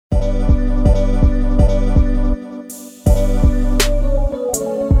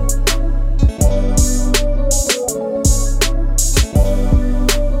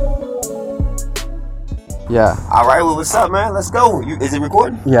Yeah. All right, well, what's up, man? Let's go. Is it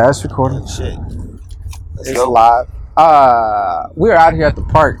recording? Yeah, it's recording. Oh, shit. Let's It's go. live. We're out here at the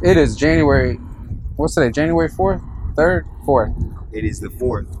park. It is January. What's today? January 4th? 3rd? 4th. It is the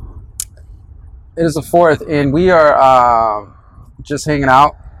 4th. It is the 4th, and we are just hanging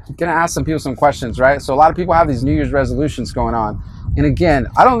out. Gonna ask some people some questions, right? So a lot of people have these New Year's resolutions going on, and again,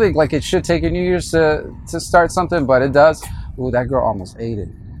 I don't think like it should take a New Year's to start something, but it does. Ooh, that girl almost ate it.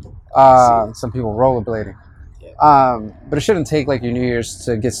 Some people rollerblading. Yeah. But it shouldn't take like your New Year's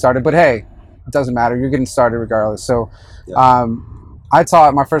to get started. But hey, it doesn't matter. You're getting started regardless. So I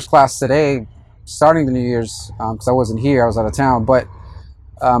taught my first class today, starting the New Year's, because I wasn't here. I was out of town. But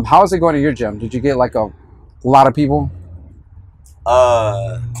how is it going to your gym? Did you get like a lot of people?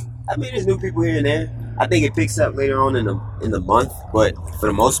 I mean, there's new people here and there. I think it picks up later on in the month, but for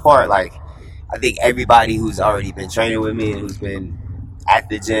the most part, like, I think everybody who's already been training with me and who's been at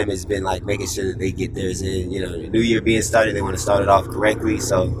the gym has been like making sure that they get theirs in. You know, the new year being started, they want to start it off correctly.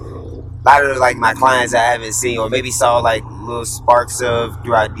 So a lot of like my clients I haven't seen or maybe saw like little sparks of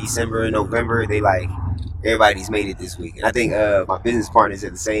throughout December and November, they like everybody's made it this week. And I think my business partner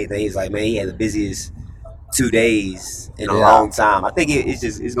said the same thing. He's like, man, he had the busiest 2 days in a long time. I think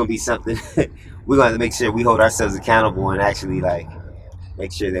it's gonna be something we're gonna have to make sure we hold ourselves accountable and actually like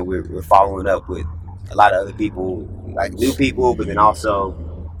make sure that we're following up with a lot of other people, like new people, but then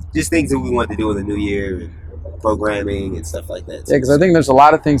also just things that we want to do in the new year, and programming and stuff like that. Yeah, because I think there's a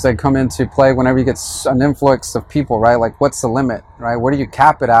lot of things that come into play whenever you get an influx of people, right? Like, what's the limit, right? Where do you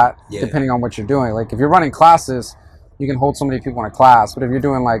cap it at, depending on what you're doing? Like, if you're running classes, you can hold so many people in a class, but if you're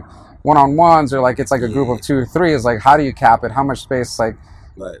doing like one-on-ones or like it's like a group of 2 or 3, is like, how do you cap it? How much space like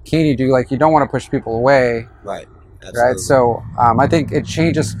can you do? Like, you don't want to push people away, right? Absolutely. Right. So I think it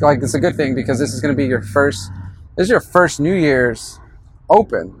changes. Like, it's a good thing because this is going to be your first. This is your first New Year's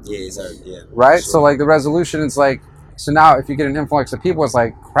open. Right. Sure. So like the resolution is like, so now if you get an influx of people, it's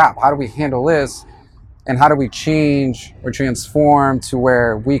like, crap. How do we handle this? And how do we change or transform to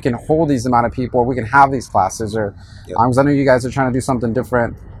where we can hold these amount of people, or we can have these classes, or because I know you guys are trying to do something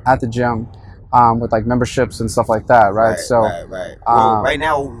different at the gym. With like memberships and stuff like that, right? Right. Well, right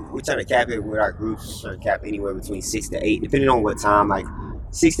now we're trying to cap it with our groups. We're trying to cap anywhere between 6 to 8, depending on what time. Like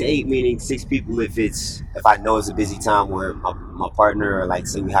 6 to 8, meaning 6 people if I know it's a busy time where my partner or like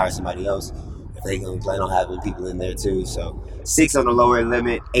say we hire somebody else, if they gonna plan on having people in there too. So 6 on the lower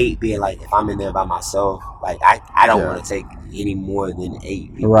limit, 8 being like if I'm in there by myself, like I don't want to take any more than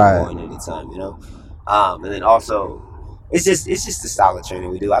 8 people going at a time, you know. And then also, It's just the style of training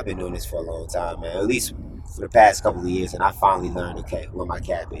we do. I've been doing this for a long time, man. At least for the past couple of years, and I finally learned, okay, where my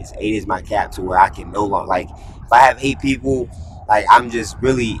cap is. 8 is my cap to where I can no longer, like, if I have 8 people, like, I'm just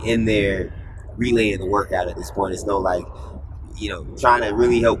really in there relaying the workout at this point. It's no, like, you know, trying to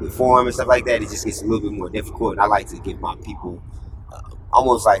really help with form and stuff like that. It just gets a little bit more difficult, and I like to give my people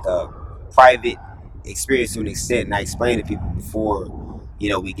almost like a private experience to an extent, and I explain to people before, you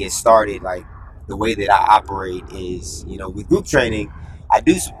know, we get started, like, the way that I operate is, you know, with group training, I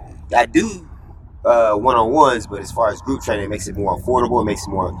do one-on-ones, but as far as group training, it makes it more affordable. It makes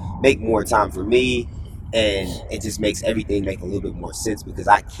it make more time for me, and it just makes everything make a little bit more sense because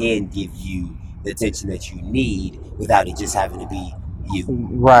I can give you the attention that you need without it just having to be you.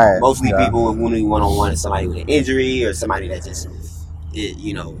 Right. Mostly people who need one-on-one is somebody with an injury or somebody that just,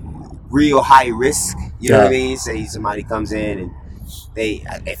 you know, real high risk. You know what I mean? Say somebody comes in and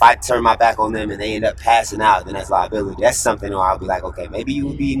if I turn my back on them and they end up passing out, then that's liability. That's something where I'll be like, okay, maybe you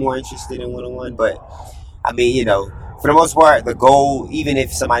would be more interested in one-on-one. But I mean, you know, for the most part, the goal, even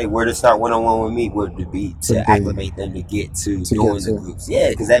if somebody were to start one-on-one with me, would be to acclimate them to get to doing the groups. Yeah,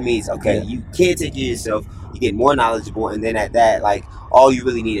 because that means, okay, you can take care of yourself, you get more knowledgeable, and then at that, like, all you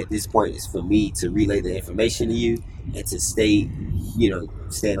really need at this point is for me to relay the information to you and to stay, you know,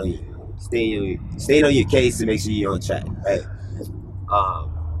 staying on your case to make sure you're on track, right?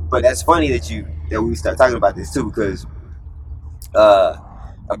 But that's funny that we start talking about this too, because I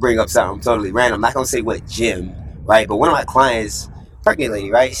bring up something totally random. I'm not gonna say what gym, right? But one of my clients, pregnant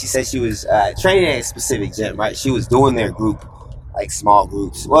lady, right? She said she was training at a specific gym, right? She was doing their group, like small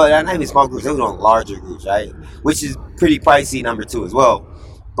groups. Well, not even small groups; they were doing larger groups, right? Which is pretty pricey, number 2 as well.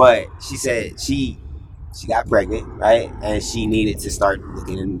 But she said she got pregnant, right? And she needed to start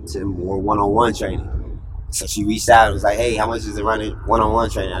looking into more one-on-one training. So she reached out and was like, hey, how much is it running one-on-one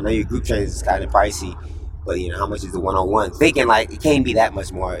training? I know your group training is kind of pricey, but, you know, how much is the one-on-one? Thinking, like, it can't be that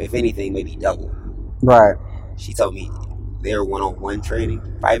much more. If anything, maybe double. Right. She told me their one-on-one training,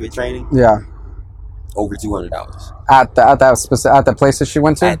 private training, over $200. At the place that she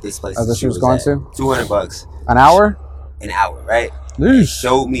went to? At this place that she was going to? $200. An hour? An hour, right? They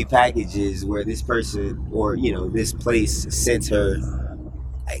showed me packages where this person or this place sent her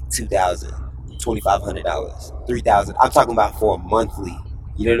like $2,000, $2,500, $3,000. I'm talking about for a monthly.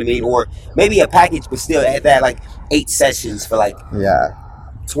 You know what I mean? Or maybe a package, but still at that like 8 sessions for like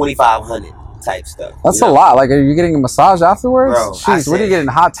 $2,500 type stuff. That's a lot. Like, are you getting a massage afterwards? Bro, jeez, what are you getting?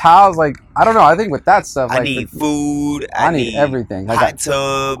 Hot towels? Like, I don't know. I think with that stuff, I need food. I need everything. Like hot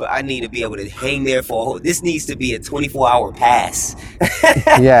tub. I need to be able to hang there for a whole. This needs to be a 24-hour pass.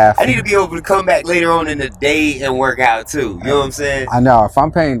 Yeah. I need to be able to come back later on in the day and work out too. You know what I'm saying? I know. If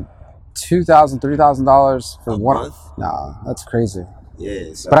I'm paying $2,000, $3,000 for a one month, nah, that's crazy.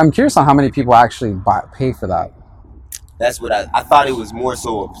 Yeah. So but I'm curious on how many people actually pay for that. That's what I thought. It was more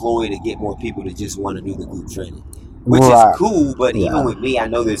so a ploy to get more people to just want to do the group training, which is cool. But even with me, I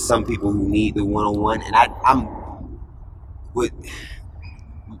know there's some people who need the one-on-one, and I'm with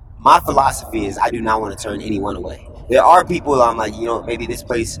my philosophy is I do not want to turn anyone away. There are people I'm like, maybe this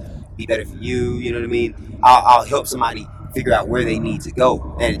place be better for you. You know what I mean? I'll help somebody figure out where they need to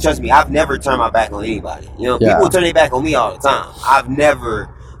go, and trust me, I've never turned my back on anybody. People turn their back on me all the time. I've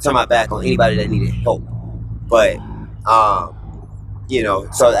never turned my back on anybody that needed help, but. So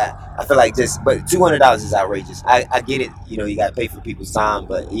that I feel like but $200 is outrageous. I get it. You got to pay for people's time,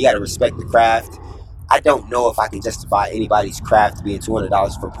 but you got to respect the craft. I don't know if I can justify anybody's craft being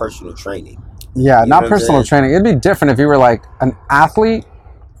 $200 for personal training. Yeah, not personal training. It'd be different if you were like an athlete,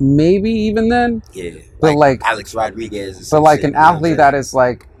 maybe even then. Yeah, but like Alex Rodriguez. But like an athlete that is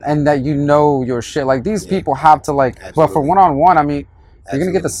like, and that your shit. Like these people have to like. Absolutely. Well, for one-on-one, I mean. You're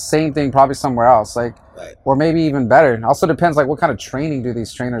going to get the same thing probably somewhere else, like, or maybe even better. It also depends, like, what kind of training do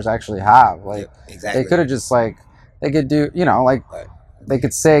these trainers actually have? Like, they could have just, like, they could do, they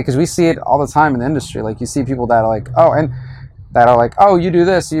could say, because we see it all the time in the industry. Like, you see people that are like, you do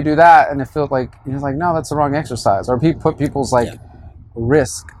this, you do that, and it feels like, you're like, no, that's the wrong exercise. Or put people's, like,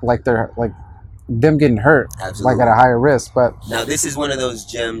 risk, like, they're, like, them getting hurt, like, at a higher risk. But now, this is one of those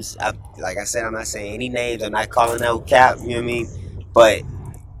gyms, like I said, I'm not saying any names, I'm not calling out cap, you know what I mean? But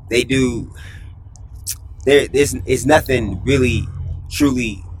they do. There's nothing really,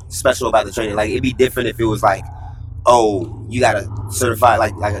 truly special about the training. Like it'd be different if it was like, oh, you got to certify.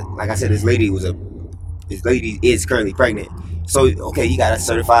 Like I said, this lady is currently pregnant. So okay, you got a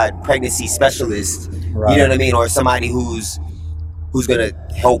certified pregnancy specialist. Right. You know what I mean, or somebody who's gonna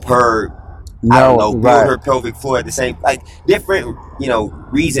help her. I don't know, build her pelvic floor at the same, like different,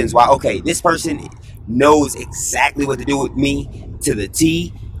 reasons why. Okay, this person knows exactly what to do with me to the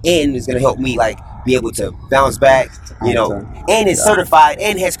T, and is going to help me like be able to bounce back, and is certified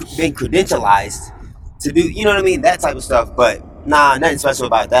and has been credentialized to do, you know what I mean, that type of stuff. But nah, nothing special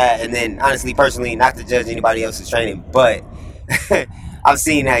about that. And then honestly, personally, not to judge anybody else's training, but I've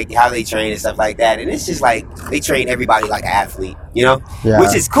seen like how they train and stuff like that, and it's just like they train everybody like an athlete,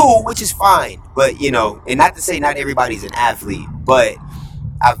 which is cool, which is fine. But and not to say not everybody's an athlete, but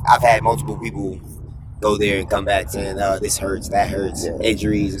I've had multiple people go there and come back saying, "Oh, this hurts, that hurts,"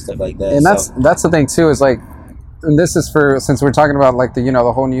 injuries and stuff like that. And that's the thing too, is like, and this is since we're talking about like the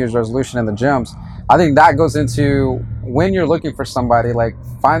the whole New Year's resolution in the gyms. I think that goes into when you're looking for somebody, like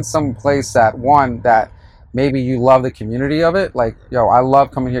find some place that maybe you love the community of it. Like, I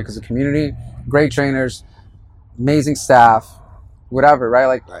love coming here because the community, great trainers, amazing staff, whatever, right?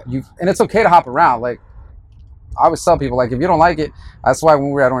 Like and it's okay to hop around. Like I always tell people, like if you don't like it, that's why when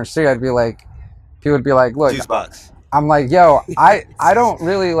we were at Orange City, people would be like, look, juice box. I'm like, I don't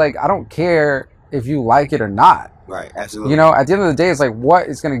really I don't care if you like it or not. Right, absolutely. At the end of the day, it's like, what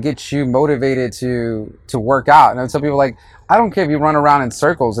is going to get you motivated to work out? And I tell people, like, I don't care if you run around in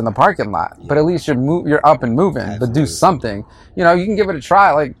circles in the parking lot, but at least you're up and moving. Absolutely. But do something. You can give it a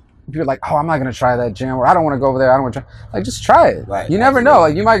try. Like, people are like, oh, I'm not going to try that gym, or I don't want to go over there. I don't want to try. Like, just try it. Right, you never know.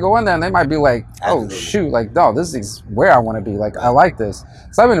 Like, you might go in there and they might be like, oh, shoot. Like, no, this is where I want to be. Like, I like this.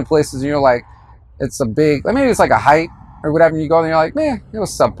 So I've been in places, like, it's a big, maybe it's like a height or whatever. And you go and you're like, man, it was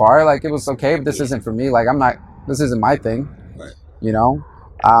subpar. Like, it was okay, but this isn't for me. Like, this isn't my thing. Right.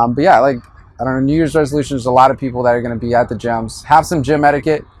 But yeah, like, I don't know, New Year's resolutions, a lot of people that are going to be at the gyms. Have some gym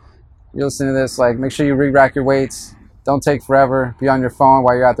etiquette. You're listening to this, like, make sure you re-rack your weights. Don't take forever. Be on your phone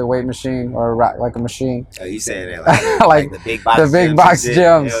while you're at the weight machine or like a machine. Oh, you saying that like the big box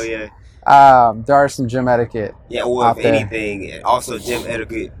gyms. Hell yeah. There are some gym etiquette. Yeah, or if anything, and also gym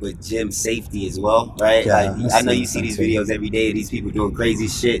etiquette with gym safety as well, right? Yeah, I know you see these videos every day of these people doing crazy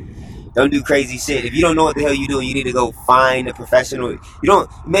shit. Don't do crazy shit. If you don't know what the hell you're doing, you need to go find a professional.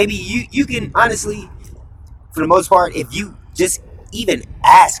 Maybe you can, honestly, for the most part, if you just even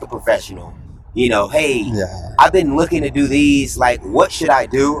ask a professional, hey, I've been looking to do these, like, what should I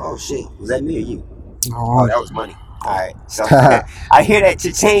do? Oh shit, was that me or you? Oh, that was money. All right. So I hear that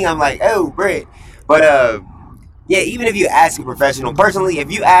cha-ching. I'm like, oh, bread. But yeah, even if you ask a professional, personally,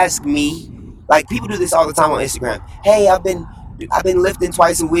 if you ask me, like people do this all the time on Instagram. Hey, I've been lifting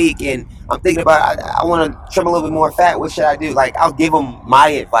twice a week, and I'm thinking about I want to trim a little bit more fat. What should I do? Like I'll give them my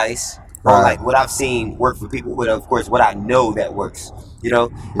advice on like what I've seen work for people, but of course what I know that works. You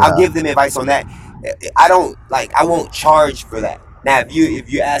know, I'll give them advice on that. I won't charge for that. Now,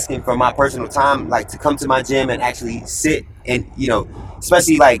 if you're asking for my personal time, like to come to my gym and actually sit and, you know,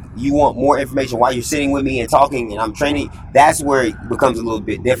 especially like you want more information while you're sitting with me and talking and I'm training, that's where it becomes a little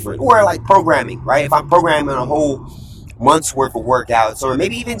bit different. Or like programming, right? If I'm programming a whole month's worth of workouts, or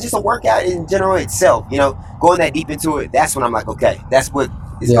maybe even just a workout in general itself, you know, going that deep into it, that's when I'm like, okay, that's what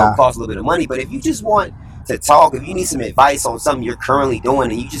is going to cost a little bit of money. But if you just want to talk, if you need some advice on something you're currently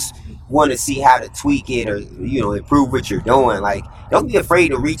doing and you just want to see how to tweak it or, you know, improve what you're doing, like don't be afraid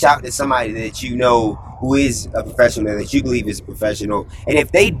to reach out to somebody that you know who is a professional, that you believe is a professional. And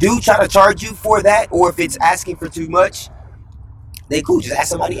if they do try to charge you for that, or if it's asking for too much, they cool, just ask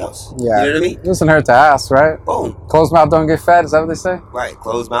somebody else. Yeah, you know what I mean? It doesn't hurt to ask, right? Boom. Closed mouth don't get fed. Is that what they say? Right.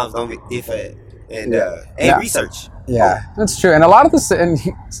 Closed mouths don't get fed. And research. Yeah, that's true. And a lot of this, and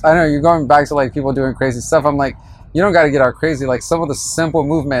I know you're going back to like people doing crazy stuff. I'm like, you don't got to get all crazy. Like some of the simple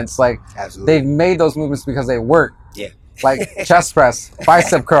movements, like they've made those movements because they work. Yeah. Like chest press,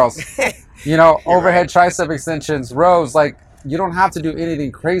 bicep curls, you know, overhead tricep extensions, rows. Like you don't have to do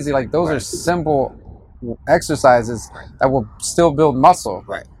anything crazy. Like those are simple exercises that will still build muscle.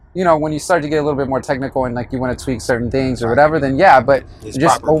 Right. You know, when you start to get a little bit more technical and like you want to tweak certain things or whatever, then yeah, but it's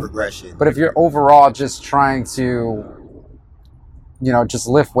just proper progression. But if you're overall just trying to, you know, just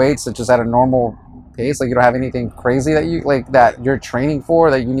lift weights at a normal pace, like you don't have anything crazy that you like that you're training for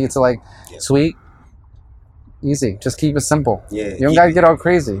that you need to like tweak. Easy. Just keep it simple. Yeah. You don't gotta get all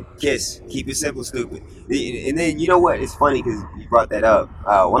crazy. Keep it simple, stupid. And then you know what? It's funny because you brought that up.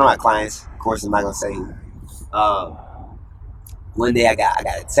 One of my clients, of course, I'm not gonna say who. One day I got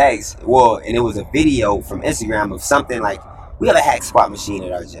a text. Well, and it was a video from Instagram of something like we have a hack squat machine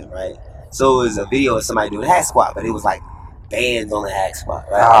at our gym, right? So it was a video of somebody doing a hack squat, but it was like bands on the hack squat,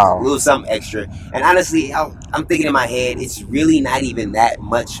 right? Wow. A little something extra. And honestly, I'm thinking in my head, it's really not even that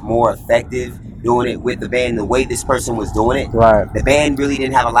much more effective doing it with the band the way this person was doing it. Right. The band really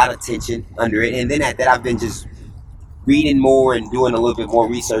didn't have a lot of tension under it. And then at that, I've been just reading more and doing a little bit more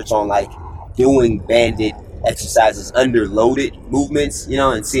research on like doing banded exercises under loaded movements, you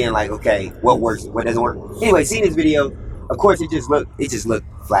know, and seeing like, okay, what works, what doesn't work. Anyway, seeing this video, of course, it just looked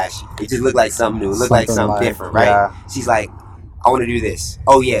flashy. It just looked like something new. It looked like something different, right? Yeah. She's like, I want to do this.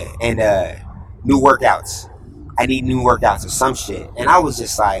 Oh yeah, and new workouts. I need new workouts or some shit. And I was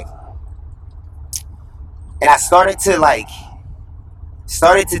just like, and I started to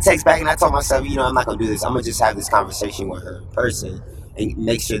text back, and I told myself, you know, I'm not gonna do this. I'm gonna just have this conversation with her in person and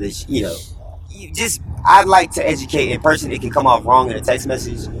make sure that she, you know, I'd like to educate in person. It can come off wrong in a text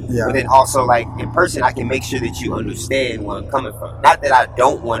message, but then also like in person, I can make sure that you understand where I'm coming from. Not that I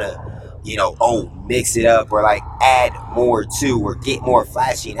don't want to, you know, mix it up or like add more to or get more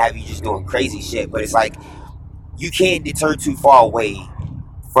flashy and have you just doing crazy shit. But it's like you can't deter too far away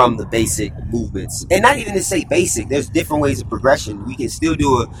from the basic movements. And not even to say basic, there's different ways of progression. We can still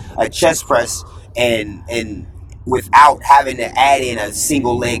do a chest press and without having to add in a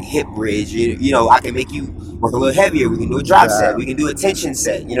single leg hip bridge. You know, I can make you work a little heavier. We can do a drop set. We can do a tension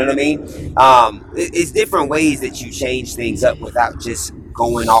set. You know what I mean? It's different ways that you change things up without just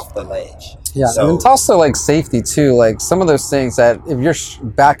going off the ledge. Yeah, so, and it's also like safety too. Like some of those things that if your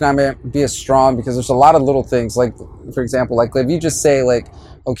back not going to be as strong, because there's a lot of little things. Like for example, like if you just say like,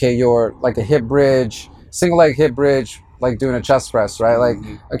 okay, you're like a hip bridge, single leg hip bridge, like doing a chest press, right? Like,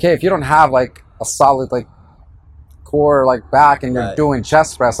 okay, if you don't have like a solid like core like back and you're doing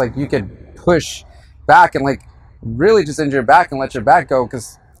chest press, like you could push back and like really just injure your back and let your back go.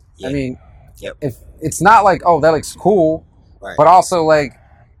 Because I mean, if it's not like, oh, that looks cool, but also like,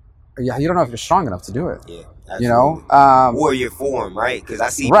 yeah, you don't know if you're strong enough to do it. Yeah, absolutely. You know, or your form, right? Because I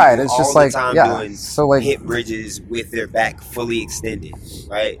see it's just like doing so like hip bridges with their back fully extended,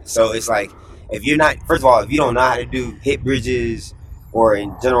 right? So it's like if you're not, first of all, if you don't know how to do hip bridges, or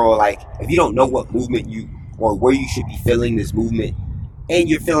in general, like if you don't know what movement you or where you should be feeling this movement, and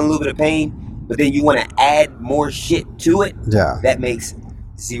you're feeling a little bit of pain, but then you want to add more shit to it, that makes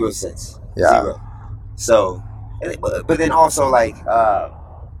zero sense. Zero. So, but then also like.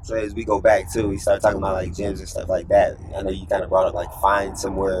 So as we go back to, we start talking about like gyms and stuff like that. I know you kind of brought up like find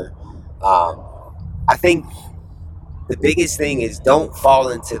somewhere. I think the biggest thing is don't fall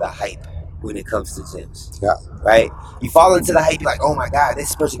into the hype. when it comes to gyms. Yeah. Right? You fall into the hype, you're like, oh my God,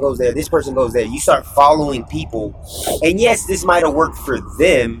 this person goes there, this person goes there. You start following people. And yes, this might have worked for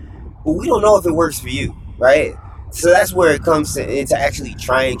them, but we don't know if it works for you, right? So that's where it comes into actually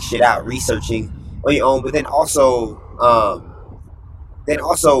trying shit out, researching on your own, but then also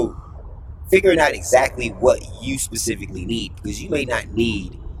figuring out exactly what you specifically need, because you may not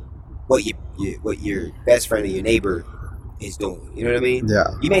need what your best friend or your neighbor is doing. You know what I mean? Yeah.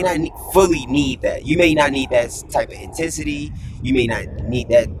 You may not fully need that. You may not need that type of intensity. You may not need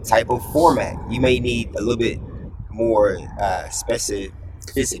that type of format. You may need a little bit more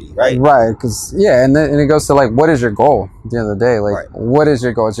specificity, right? Right, because and it goes to like, what is your goal at the end of the day? Like, what is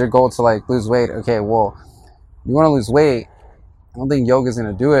your goal? Is your goal to like lose weight? Okay, well, you want to lose weight. I don't think yoga's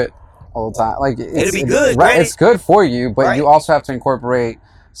gonna do it all the time. Like, it'll be good, right? It's good for you, but you also have to incorporate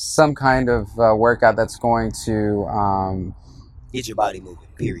some kind of workout that's going to get your body moving.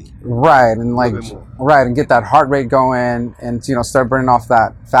 Period. Right, and like and get that heart rate going, and start burning off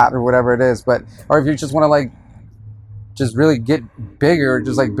that fat or whatever it is. But or if you just want to like just really get bigger,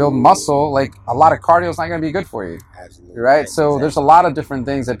 just like build muscle, like a lot of cardio is not going to be good for you. Absolutely. Right. So there's a lot of different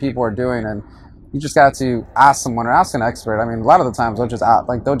things that people are doing, and you just got to ask someone or ask an expert. I mean, a lot of the times they'll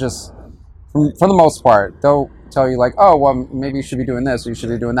just for the most part, they'll tell you like, oh, well, maybe you should be doing this or you should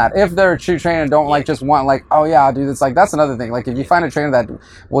be doing that. If they're a true trainer and don't like just want like, oh yeah, I'll do this. Like, that's another thing. Like, if you find a trainer that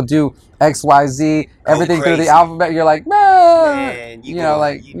will do X, Y, Z, everything through the alphabet, you're like, man,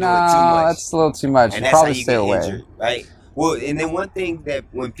 nah, that's a little too much. And that's probably stay away. Injured, right? Well, and then one thing that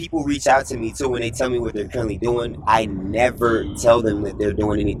when people reach out to me too, when they tell me what they're currently doing, I never tell them that they're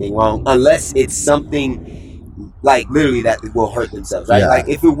doing anything wrong unless it's something like literally that will hurt themselves, right? Like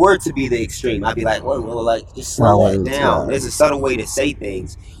if it were to be the extreme, I'd be like, well, like just slow that down. There's a subtle way to say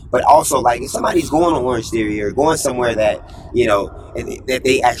things, but also like if somebody's going on Orange Theory or going somewhere that that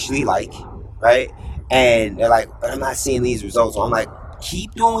they actually like, right? And they're like, but I'm not seeing these results. So I'm like,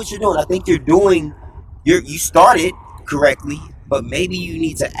 keep doing what you're doing. I think you started correctly, but maybe you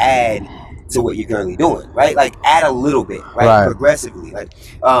need to add to what you're currently doing, right? Like add a little bit, right? Progressively. Like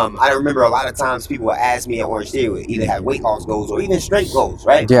I remember a lot of times people would ask me at Orange Theory would either have weight loss goals or even strength goals,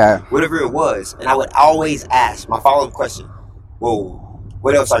 right? Yeah. Whatever it was. And I would always ask my follow-up question, well,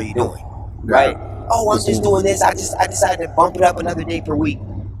 what else are you doing? Right? Oh, I'm just doing this. I decided to bump it up another day per week.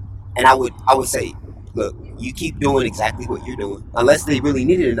 And I would say, look, you keep doing exactly what you're doing, unless they really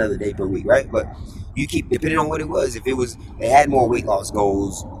needed another day per week, right? But you keep, depending on what it was, if they had more weight loss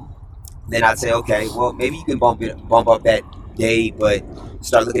goals, then I'd say, okay, well, maybe you can bump up that day, but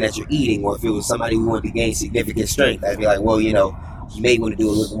start looking at your eating. Or if it was somebody who wanted to gain significant strength, I'd be like, well, you may want to do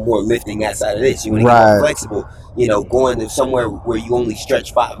a little more lifting outside of this. You want to get more flexible. Going to somewhere where you only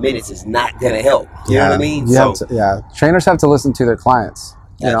stretch 5 minutes is not going to help. You know what I mean? Trainers have to listen to their clients,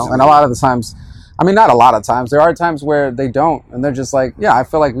 and a lot of the times, I mean, not a lot of times, there are times where they don't, and they're just like, I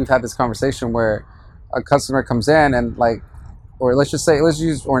feel like we've had this conversation where a customer comes in and like, or let's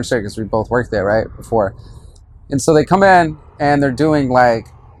use Orange Theory because we both worked there, right, before. And so they come in and they're doing like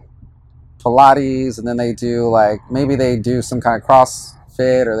Pilates, and then they do like, maybe they do some kind of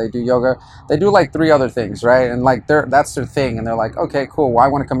CrossFit or they do yoga. They do like 3 other things, right? And like that's their thing. And they're like, okay, cool. Well, I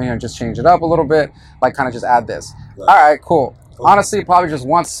want to come in here and just change it up a little bit, like kind of just add this. Right. All right, cool. Honestly, probably just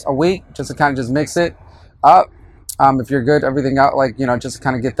once a week, just to kind of just mix it up. If you're good, everything out, like, just to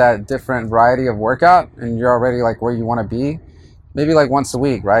kind of get that different variety of workout and you're already like where you want to be. Maybe like once a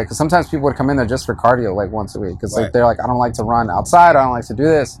week, right? Because sometimes people would come in there just for cardio like once a week. Because they're like, I don't like to run outside. I don't like to do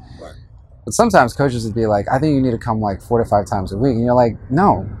this. Right. But sometimes coaches would be like, I think you need to come like 4 to 5 times a week. And you're like,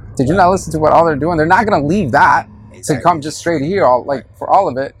 no. Did you not listen to what all they're doing? They're not going to leave that to come just straight here for all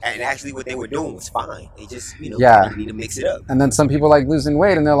of it. And actually what they were doing was fine. They just, you need to mix it up. And then some people like losing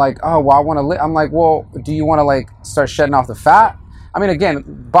weight and they're like, oh, well, I want to I'm like, well, do you want to like start shedding off the fat? I mean, again,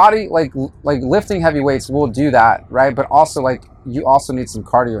 body, like lifting heavy weights will do that, right? But also, like, you also need some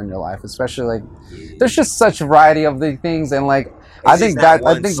cardio in your life, especially, like, there's just such a variety of the things, and, like, I think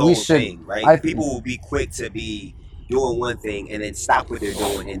we should, thing, right? People will be quick to be doing one thing and then stop what they're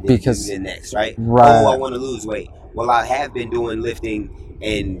doing and then do the next, right? Right. Oh, I want to lose weight. Well, I have been doing lifting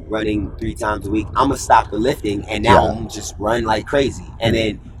and running 3 times a week. I'm going to stop the lifting, and now I'm just run like crazy. And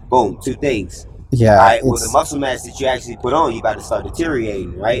then, boom, 2 things. Yeah. Right? Well, the muscle mass that you actually put on, you about to start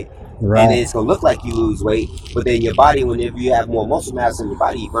deteriorating, right? Right. And then it's going to look like you lose weight, but then your body, whenever you have more muscle mass in your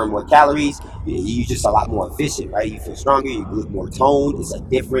body, you burn more calories, you're just a lot more efficient, right? You feel stronger, you look more toned. It's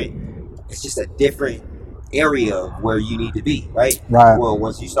just a different area of where you need to be, right? Right. Well,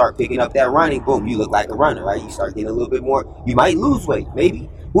 once you start picking up that running, boom, you look like a runner, right? You start getting a little bit more, you might lose weight, maybe.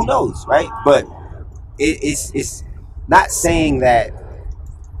 Who knows, right? But it's not saying that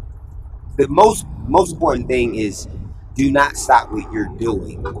the most important thing is do not stop what you're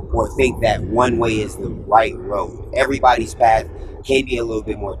doing or think that one way is the right road. Everybody's path can be a little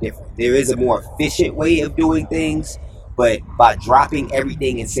bit more different. There is a more efficient way of doing things, but by dropping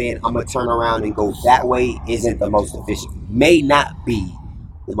everything and saying I'm gonna turn around and go that way isn't the most efficient. May not be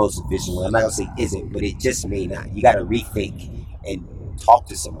the most efficient way. I'm not gonna say isn't, but it just may not. You gotta rethink and talk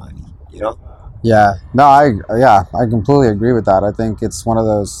to somebody, you know? Yeah. No, I completely agree with that. I think it's one of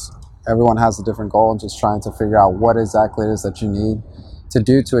those, everyone has a different goal and just trying to figure out what exactly it is that you need to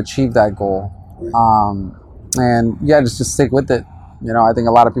do to achieve that goal. And yeah, just stick with it. You know, I think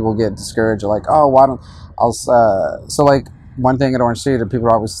a lot of people get discouraged, like, oh, why don't so like one thing at Orange City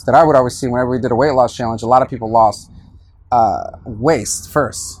that I would always see whenever we did a weight loss challenge, a lot of people lost waist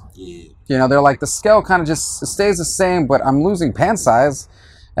first. Yeah. You know, they're like, the scale kind of just stays the same, but I'm losing pant size.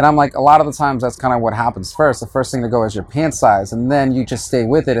 And I'm like, a lot of the times that's kind of what happens first. The first thing to go is your pant size, and then you just stay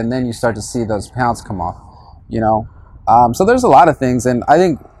with it, and then you start to see those pounds come off, you know? So there's a lot of things, and I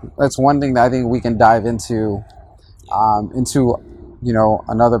think that's one thing that I think we can dive into, you know,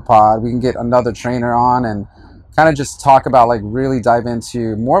 another pod. We can get another trainer on and kind of just talk about, like, really dive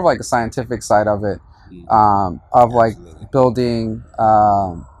into more of like a scientific side of it, of like building,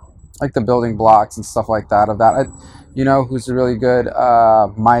 like the building blocks and stuff like that of that. You know, who's really good?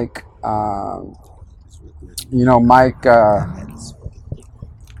 Mike. You know, Mike.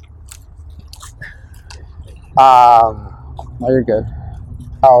 Oh, you're good.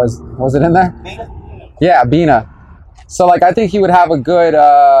 Oh, was it in there? Yeah, Bina. So, like, I think he would have a good.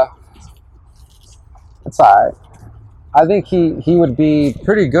 It's alright. I think he would be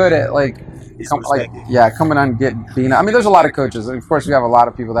pretty good at coming on and get Bina. I mean, there's a lot of coaches. Of course, we have a lot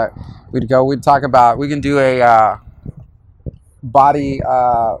of people that we'd talk about. We can do a body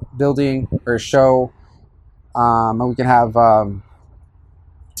building or show, and we can have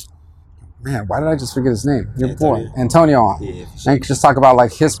man, why did I just forget his name? Your boy Antonio on, and just talk about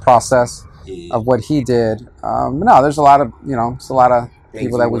like his process of what he did. No, there's a lot of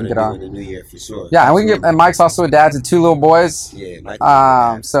people that we can get on. In the new year for sure. Yeah, and we can get. And Mike's also a dad to 2 little boys. Yeah, Mike.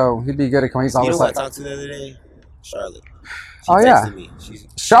 So he'd be good at coming. He's always like. I talked to the other day? Charlotte.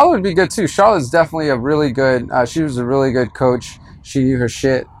 Charlotte would be good too. Charlotte's definitely a really good. She was a really good coach. She knew her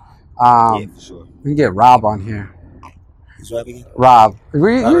shit. Yeah, for sure. We can get Rob on here. Who's Rob again? Rob.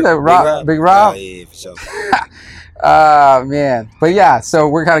 Big Rob? Oh, yeah, for sure. Man. But yeah, so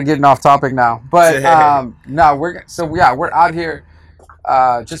we're kind of getting off topic now. But no, we're out here.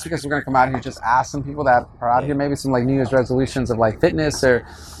 Just because we're gonna come out here, just ask some people that are out here, maybe some like New Year's resolutions of like fitness or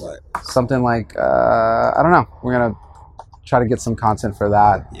something like I don't know. We're gonna try to get some content for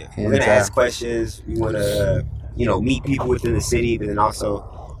that. Yeah, we're gonna ask questions. We want to meet people within the city, but then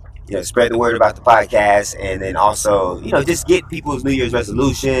also spread the word about the podcast, and then also just get people's New Year's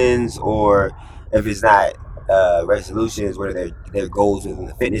resolutions, or if it's not resolutions, what are their goals within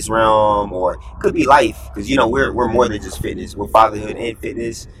the fitness realm, or it could be life, because we're more than just fitness. We're fatherhood and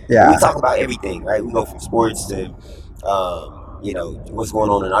fitness. Yeah, we talk about everything, right? We go from sports to what's going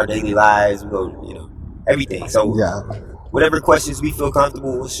on in our daily lives. We go everything. So whatever questions we feel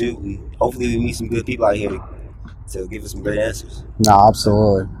comfortable, we'll shoot, and hopefully we meet some good people out here to give us some great answers. No,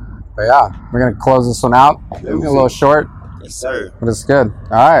 absolutely. But yeah, we're gonna close this one out. A little short. Yes, sir. But it's good. All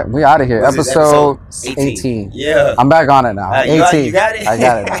right, we out of here. Episode 18. Yeah. I'm back on it now. 18. You got it? I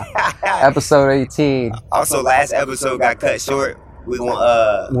got it now. Episode 18. Also, last episode got cut short. We'll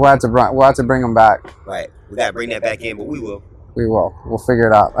have to bring them back. Right. We got to bring that back in, but we will. We will. We'll figure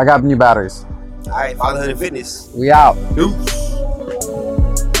it out. I got new batteries. All right, Fatherhood and Fitness. We out. Deuce.